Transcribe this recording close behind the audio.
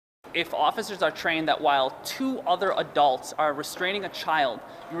If officers are trained that while two other adults are restraining a child,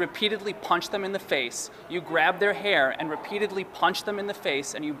 you repeatedly punch them in the face, you grab their hair and repeatedly punch them in the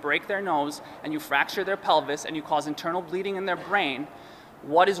face, and you break their nose, and you fracture their pelvis, and you cause internal bleeding in their brain,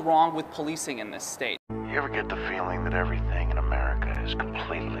 what is wrong with policing in this state? You ever get the feeling that everything in America is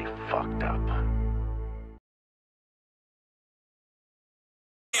completely fucked up?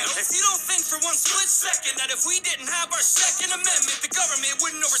 If you don't think for one split second that if we didn't have our Second Amendment, the government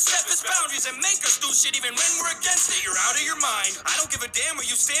wouldn't overstep its boundaries and make us do shit even when we're against it, you're out of your mind. I don't give a damn where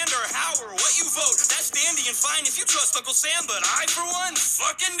you stand or how or what you vote. That's dandy and fine if you trust Uncle Sam, but I, for one,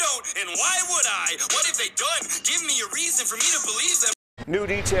 fucking don't. And why would I? What have they done? Give me a reason for me to believe them. New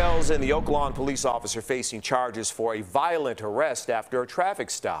details in the Oak Lawn police officer facing charges for a violent arrest after a traffic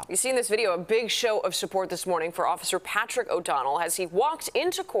stop. You've seen this video, a big show of support this morning for Officer Patrick O'Donnell as he walked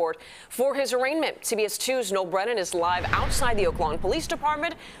into court for his arraignment. CBS 2's Noel Brennan is live outside the Oak Lawn Police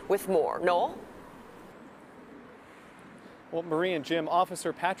Department with more. Noel? Well, Marie and Jim,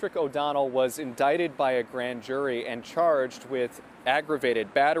 Officer Patrick O'Donnell was indicted by a grand jury and charged with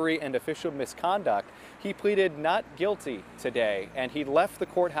aggravated battery and official misconduct. He pleaded not guilty today, and he left the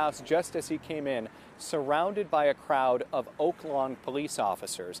courthouse just as he came in, surrounded by a crowd of Oak Lawn police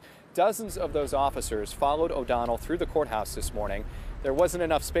officers. Dozens of those officers followed O'Donnell through the courthouse this morning. There wasn't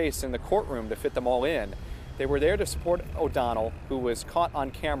enough space in the courtroom to fit them all in. They were there to support O'Donnell, who was caught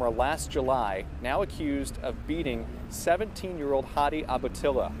on camera last July, now accused of beating 17-year-old Hadi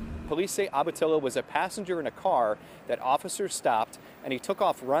Abatilla. Police say Abatilla was a passenger in a car that officers stopped, and he took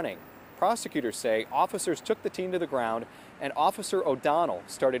off running. Prosecutors say officers took the teen to the ground, and Officer O'Donnell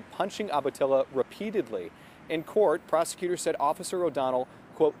started punching Abatilla repeatedly. In court, prosecutors said Officer O'Donnell,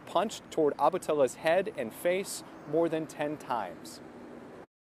 quote, punched toward Abatilla's head and face more than 10 times.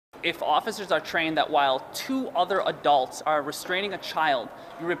 If officers are trained that while two other adults are restraining a child,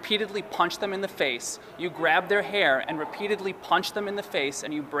 you repeatedly punch them in the face, you grab their hair and repeatedly punch them in the face,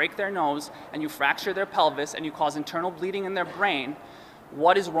 and you break their nose, and you fracture their pelvis, and you cause internal bleeding in their brain,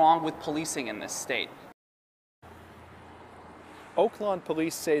 what is wrong with policing in this state? Oak Lawn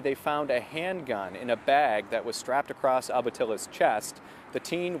police say they found a handgun in a bag that was strapped across Abatilla's chest. The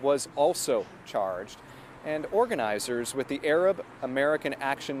teen was also charged. And organizers with the Arab American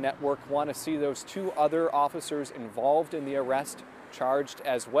Action Network want to see those two other officers involved in the arrest charged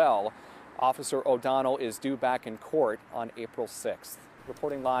as well. Officer O'Donnell is due back in court on April 6th.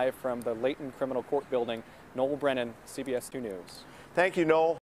 Reporting live from the Layton Criminal Court Building, Noel Brennan, CBS 2 News. Thank you,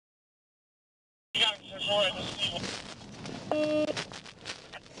 Noel. 9-5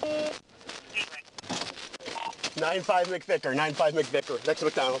 McVicker, 9-5 McVicker, next to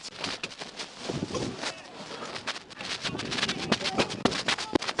McDonald's.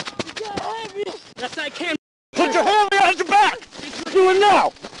 Yes, I can. Put your hand behind your back! Do it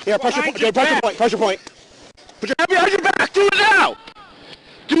now! Here, pressure point, pressure point. Put your hand behind your back! Do it now!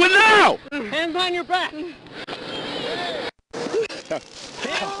 Do it now! Hands behind your back. Hands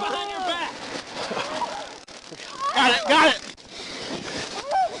behind your back. Got it!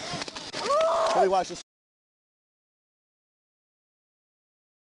 Really watch this.